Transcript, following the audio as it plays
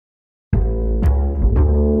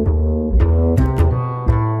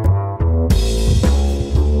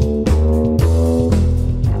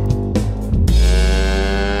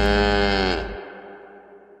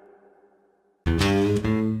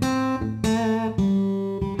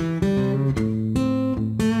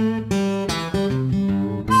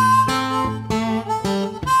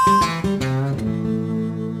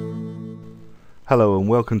Hello and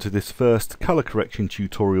welcome to this first colour correction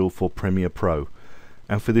tutorial for Premiere Pro.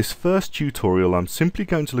 And for this first tutorial I'm simply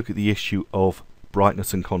going to look at the issue of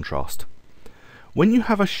brightness and contrast. When you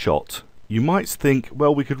have a shot, you might think,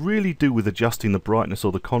 well, we could really do with adjusting the brightness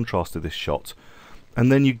or the contrast of this shot.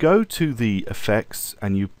 And then you go to the effects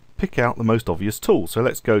and you pick out the most obvious tool. So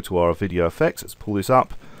let's go to our video effects, let's pull this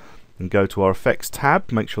up and go to our effects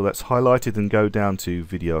tab, make sure that's highlighted and go down to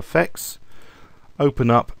video effects.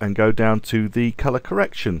 Open up and go down to the color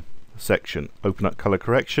correction section. Open up color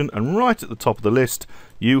correction and right at the top of the list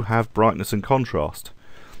you have brightness and contrast.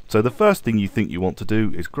 So the first thing you think you want to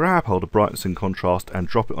do is grab hold of brightness and contrast and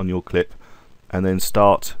drop it on your clip and then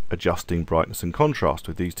start adjusting brightness and contrast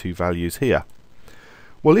with these two values here.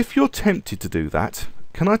 Well, if you're tempted to do that,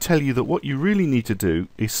 can I tell you that what you really need to do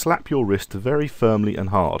is slap your wrist very firmly and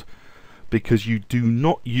hard, because you do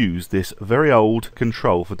not use this very old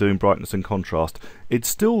control for doing brightness and contrast. It's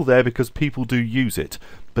still there because people do use it,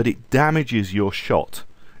 but it damages your shot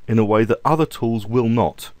in a way that other tools will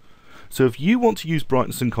not. So if you want to use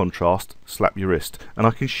brightness and contrast, slap your wrist, and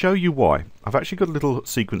I can show you why. I've actually got a little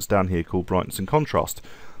sequence down here called brightness and contrast,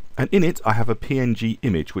 and in it I have a PNG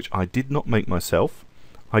image which I did not make myself.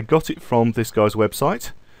 I got it from this guy's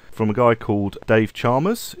website, from a guy called Dave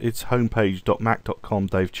Chalmers. It's homepage.mac.com,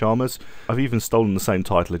 Dave Chalmers. I've even stolen the same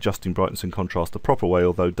title, Adjusting Brightness and Contrast the Proper Way,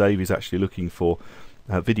 although Dave is actually looking for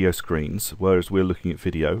video screens, whereas we're looking at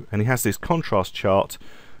video. And he has this contrast chart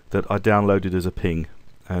that I downloaded as a ping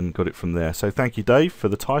and got it from there. So thank you, Dave, for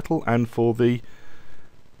the title and for the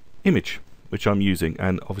image which I'm using,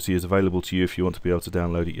 and obviously is available to you if you want to be able to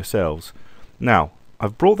download it yourselves. Now,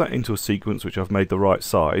 I've brought that into a sequence which I've made the right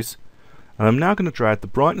size, and I'm now going to drag the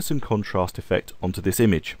brightness and contrast effect onto this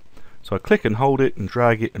image. So I click and hold it and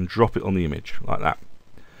drag it and drop it on the image like that.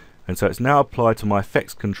 And so it's now applied to my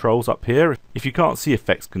effects controls up here. If you can't see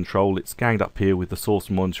effects control, it's ganged up here with the source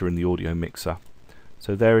monitor and the audio mixer.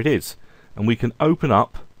 So there it is. And we can open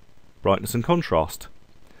up brightness and contrast.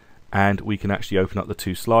 And we can actually open up the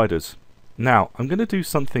two sliders. Now I'm going to do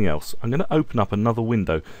something else. I'm going to open up another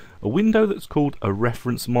window. A window that's called a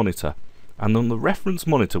reference monitor. And on the reference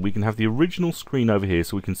monitor we can have the original screen over here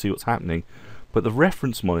so we can see what's happening, but the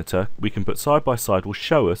reference monitor we can put side by side will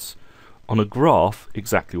show us on a graph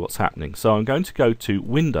exactly what's happening. So I'm going to go to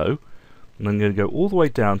Window and I'm going to go all the way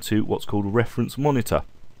down to what's called Reference Monitor.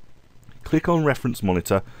 Click on Reference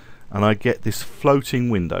Monitor and I get this floating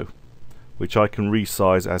window which I can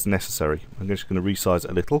resize as necessary. I'm just going to resize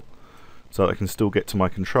it a little so that I can still get to my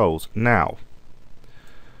controls. Now,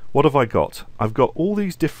 what have I got? I've got all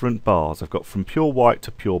these different bars. I've got from pure white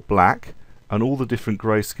to pure black and all the different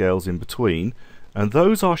grayscales in between, and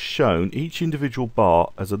those are shown, each individual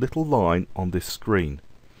bar, as a little line on this screen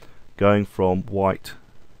going from white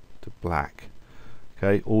to black,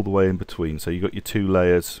 okay, all the way in between. So you've got your two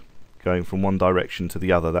layers going from one direction to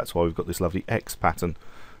the other. That's why we've got this lovely X pattern,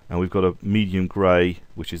 and we've got a medium grey,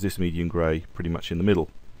 which is this medium grey, pretty much in the middle.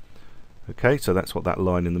 Okay, so that's what that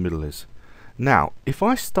line in the middle is. Now, if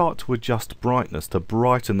I start to adjust brightness to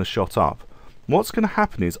brighten the shot up, what's going to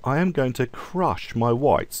happen is I am going to crush my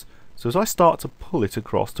whites. So as I start to pull it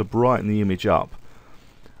across to brighten the image up,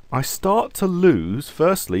 I start to lose,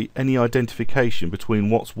 firstly, any identification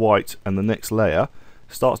between what's white and the next layer.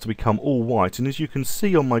 It starts to become all white, and as you can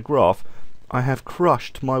see on my graph, I have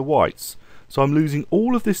crushed my whites. So I'm losing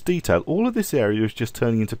all of this detail. All of this area is just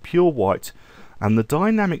turning into pure white, and the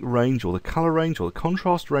dynamic range or the colour range or the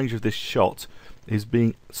contrast range of this shot is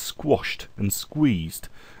being squashed and squeezed.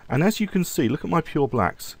 And as you can see, look at my pure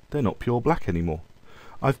blacks, they're not pure black anymore.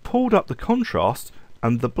 I've pulled up the contrast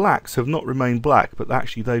and the blacks have not remained black, but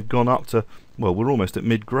actually they've gone up to, well, we're almost at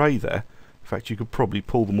mid-grey there. In fact, you could probably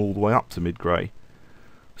pull them all the way up to mid-grey.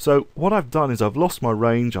 So what I've done is I've lost my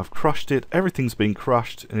range, I've crushed it, everything's been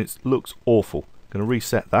crushed and it looks awful. I'm going to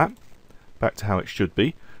reset that back to how it should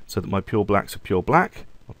be, so that my pure blacks are pure black,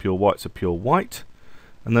 my pure whites are pure white,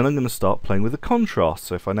 and then I'm going to start playing with the contrast.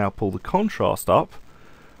 So if I now pull the contrast up,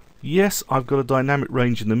 yes, I've got a dynamic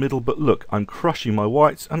range in the middle, but look, I'm crushing my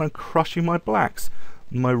whites and I'm crushing my blacks.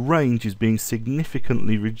 My range is being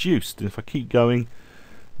significantly reduced, and if I keep going,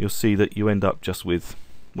 you'll see that you end up just with,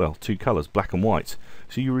 well, two colours, black and white.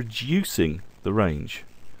 So you're reducing the range.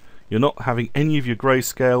 You're not having any of your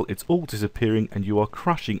grayscale, it's all disappearing, and you are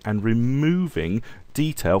crushing and removing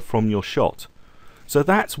detail from your shot. So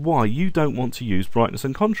that's why you don't want to use brightness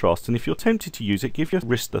and contrast, and if you're tempted to use it, give your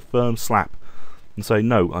wrist a firm slap and say,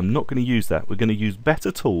 no, I'm not going to use that. We're going to use better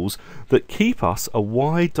tools that keep us a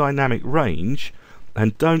wide dynamic range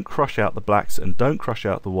and don't crush out the blacks and don't crush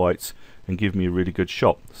out the whites and give me a really good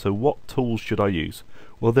shot. So what tools should I use?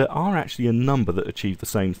 Well, there are actually a number that achieve the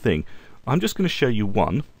same thing. I'm just going to show you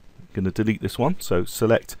one. I'm going to delete this one, so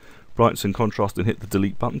select brightness and contrast and hit the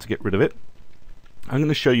delete button to get rid of it. I'm going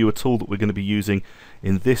to show you a tool that we're going to be using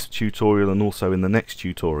in this tutorial and also in the next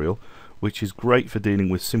tutorial, which is great for dealing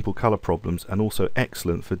with simple color problems and also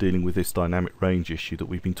excellent for dealing with this dynamic range issue that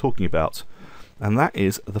we've been talking about, and that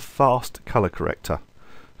is the fast color corrector.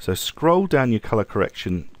 So scroll down your color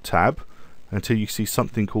correction tab until you see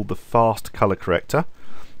something called the fast color corrector,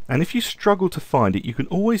 and if you struggle to find it, you can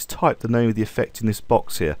always type the name of the effect in this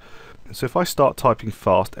box here. So if I start typing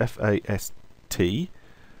fast, F-A-S-T,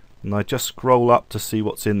 and I just scroll up to see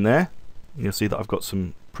what's in there, you'll see that I've got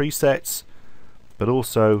some presets, but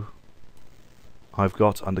also I've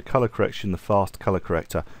got under color correction the fast color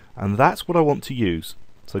corrector, and that's what I want to use.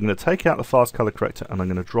 So I'm going to take out the fast color corrector and I'm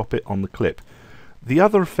going to drop it on the clip. The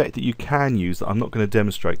other effect that you can use that I'm not going to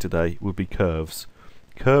demonstrate today would be curves.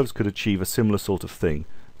 Curves could achieve a similar sort of thing,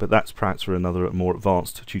 but that's perhaps for another more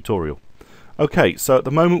advanced tutorial. Okay, so at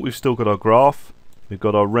the moment we've still got our graph. We've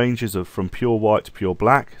got our ranges of from pure white to pure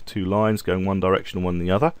black, two lines going one direction and one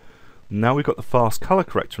the other. Now we've got the fast color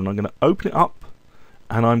corrector, and I'm going to open it up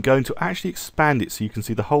and I'm going to actually expand it so you can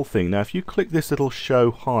see the whole thing. Now if you click this little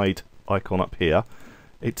show hide icon up here,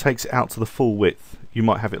 it takes it out to the full width. You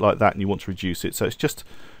might have it like that and you want to reduce it, so it's just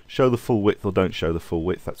show the full width or don't show the full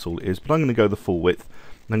width, that's all it is. But I'm going to go the full width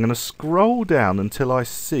and I'm going to scroll down until I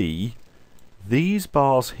see these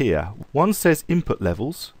bars here. One says input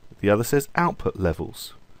levels, the other says output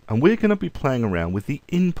levels, and we're going to be playing around with the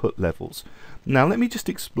input levels. Now let me just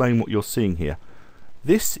explain what you're seeing here.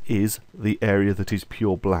 This is the area that is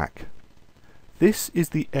pure black, this is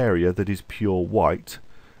the area that is pure white,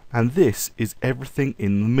 and this is everything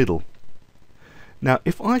in the middle. Now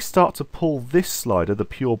if I start to pull this slider, the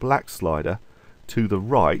pure black slider, to the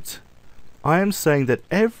right, I am saying that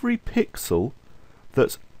every pixel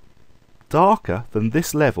that's darker than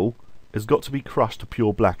this level has got to be crushed to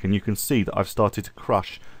pure black, and you can see that I've started to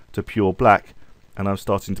crush to pure black and I'm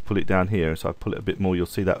starting to pull it down here. So I pull it a bit more, you'll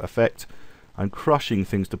see that effect. I'm crushing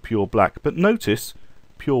things to pure black, but notice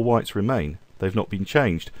pure whites remain, they've not been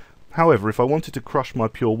changed. However, if I wanted to crush my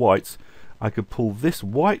pure whites, I could pull this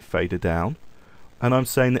white fader down, and I'm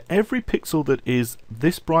saying that every pixel that is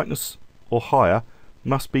this brightness or higher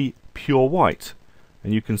must be pure white,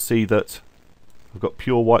 and you can see that I've got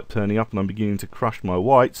pure white turning up and I'm beginning to crush my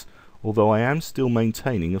whites, although I am still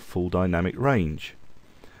maintaining a full dynamic range.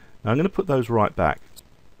 Now I'm going to put those right back.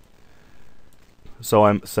 So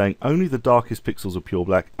I'm saying only the darkest pixels are pure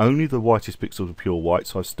black, only the whitest pixels are pure white,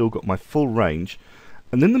 so I've still got my full range.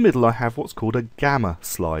 And in the middle I have what's called a gamma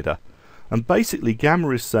slider. And basically gamma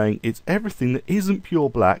is saying it's everything that isn't pure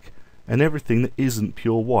black and everything that isn't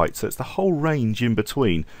pure white. So it's the whole range in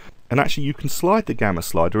between. And actually you can slide the gamma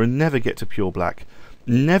slider and never get to pure black,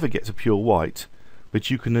 never get to pure white, but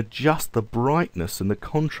you can adjust the brightness and the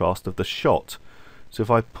contrast of the shot. So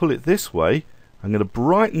if I pull it this way, I'm going to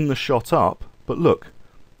brighten the shot up, but look,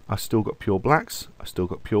 I've still got pure blacks, I've still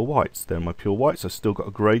got pure whites. There are my pure whites, I've still got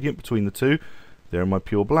a gradient between the two. There are my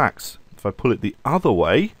pure blacks. If I pull it the other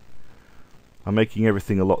way, I'm making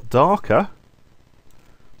everything a lot darker,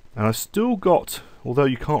 and I've still got, although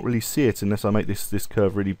you can't really see it unless I make this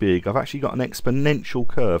curve really big, I've actually got an exponential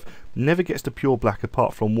curve. Never gets to pure black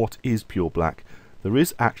apart from what is pure black. There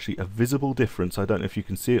is actually a visible difference. I don't know if you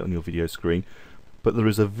can see it on your video screen, but there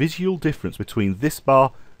is a visual difference between this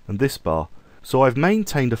bar and this bar. So I've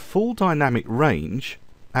maintained a full dynamic range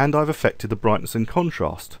and I've affected the brightness and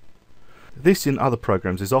contrast. This in other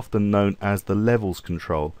programs is often known as the levels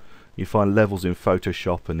control. You find levels in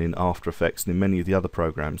Photoshop and in After Effects and in many of the other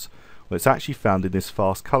programs. Well, it's actually found in this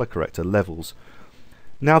fast color corrector, levels.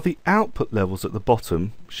 Now the output levels at the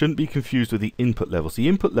bottom shouldn't be confused with the input levels. The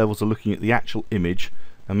input levels are looking at the actual image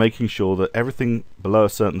and making sure that everything below a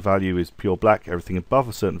certain value is pure black, everything above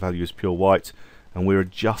a certain value is pure white, and we're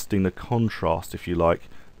adjusting the contrast, if you like,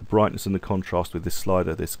 the brightness and the contrast with this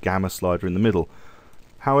slider, this gamma slider in the middle.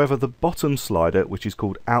 However, the bottom slider, which is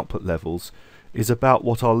called output levels, is about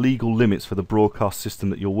what are legal limits for the broadcast system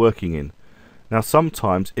that you're working in. Now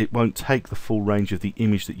sometimes it won't take the full range of the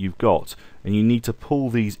image that you've got, and you need to pull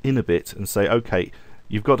these in a bit and say, okay,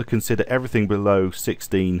 you've got to consider everything below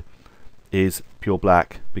 16 is pure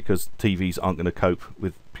black, because TVs aren't going to cope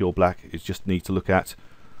with pure black. It just need to look at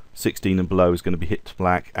 16 and below is going to be hit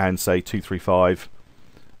black, and say 235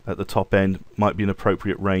 at the top end might be an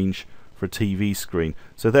appropriate range for a TV screen.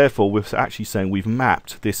 So therefore we're actually saying we've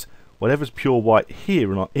mapped this, whatever's pure white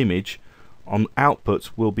here in our image, on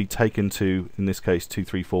output will be taken to, in this case,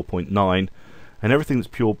 234.9, and everything that's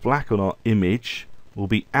pure black on our image will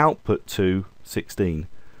be output to 16,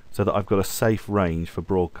 so that I've got a safe range for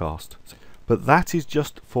broadcast. but that is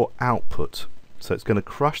just for output. So it's going to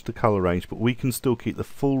crush the color range, but we can still keep the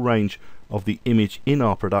full range of the image in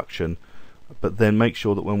our production, but then make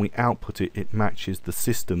sure that when we output it, it matches the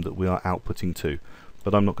system that we are outputting to.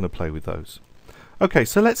 But I'm not going to play with those. Okay,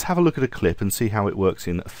 so let's have a look at a clip and see how it works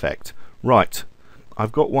in effect. Right,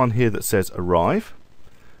 I've got one here that says arrive,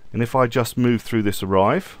 and if I just move through this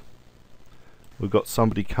arrive, we've got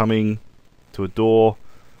somebody coming to a door,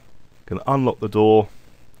 going to unlock the door,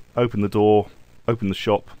 open the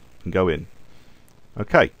shop and go in.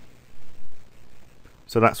 Okay,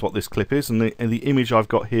 so that's what this clip is, and the image I've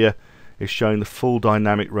got here is showing the full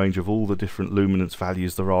dynamic range of all the different luminance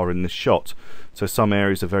values there are in this shot. So some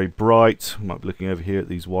areas are very bright. We might be looking over here at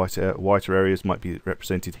these whiter areas, might be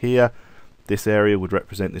represented here. This area would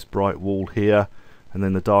represent this bright wall here, and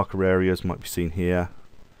then the darker areas might be seen here.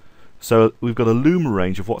 So we've got a luma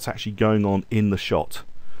range of what's actually going on in the shot.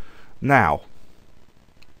 Now,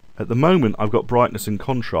 at the moment I've got brightness and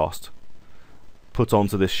contrast put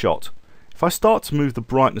onto this shot. If I start to move the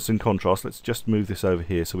brightness and contrast, let's just move this over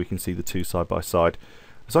here so we can see the two side by side.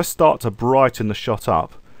 As I start to brighten the shot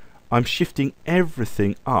up, I'm shifting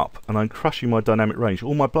everything up and I'm crushing my dynamic range.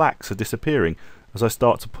 All my blacks are disappearing as I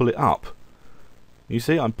start to pull it up. You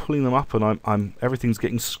see, I'm pulling them up and everything's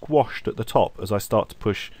getting squashed at the top as I start to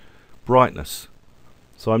push brightness.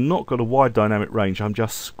 So I'm not got a wide dynamic range, I'm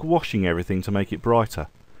just squashing everything to make it brighter.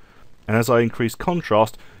 And as I increase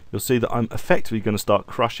contrast, you'll see that I'm effectively going to start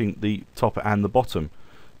crushing the top and the bottom.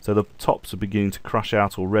 So the tops are beginning to crush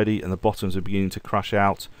out already and the bottoms are beginning to crush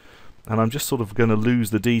out, and I'm just sort of going to lose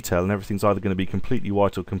the detail, and everything's either going to be completely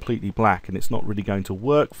white or completely black, and it's not really going to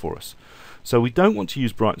work for us. So we don't want to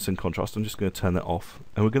use brightness and contrast. I'm just going to turn that off,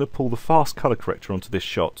 and we're going to pull the fast color corrector onto this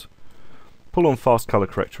shot. Pull on fast color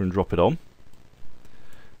corrector and drop it on,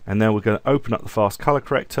 and now we're going to open up the fast color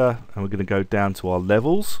corrector and we're going to go down to our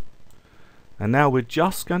levels. And now we're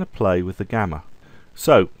just going to play with the gamma.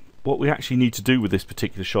 So what we actually need to do with this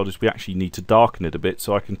particular shot is we actually need to darken it a bit.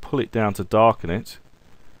 So I can pull it down to darken it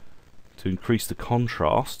to increase the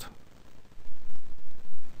contrast.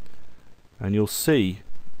 And you'll see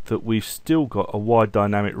that we've still got a wide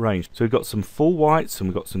dynamic range. So we've got some full whites and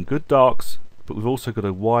we've got some good darks, but we've also got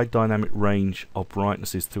a wide dynamic range of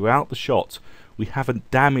brightnesses throughout the shot. We haven't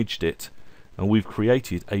damaged it, and we've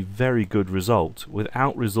created a very good result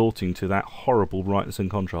without resorting to that horrible brightness and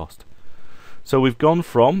contrast. So we've gone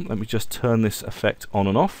from, let me just turn this effect on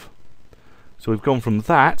and off. So we've gone from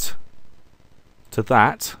that to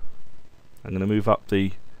that. I'm going to move up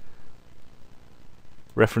the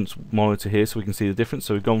reference monitor here so we can see the difference.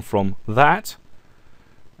 So we've gone from that,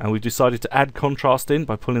 and we've decided to add contrast in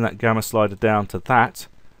by pulling that gamma slider down to that.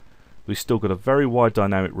 We've still got a very wide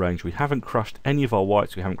dynamic range. We haven't crushed any of our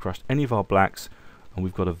whites, we haven't crushed any of our blacks, and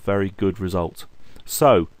we've got a very good result.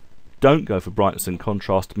 So don't go for brightness and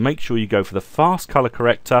contrast. Make sure you go for the fast color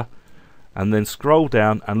corrector and then scroll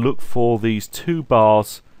down and look for these two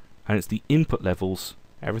bars, and it's the input levels.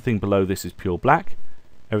 Everything below this is pure black,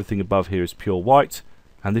 everything above here is pure white,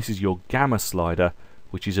 and this is your gamma slider,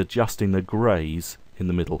 which is adjusting the greys in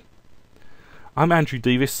the middle. I'm Andrew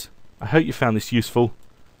Devis. I hope you found this useful.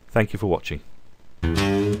 Thank you for watching.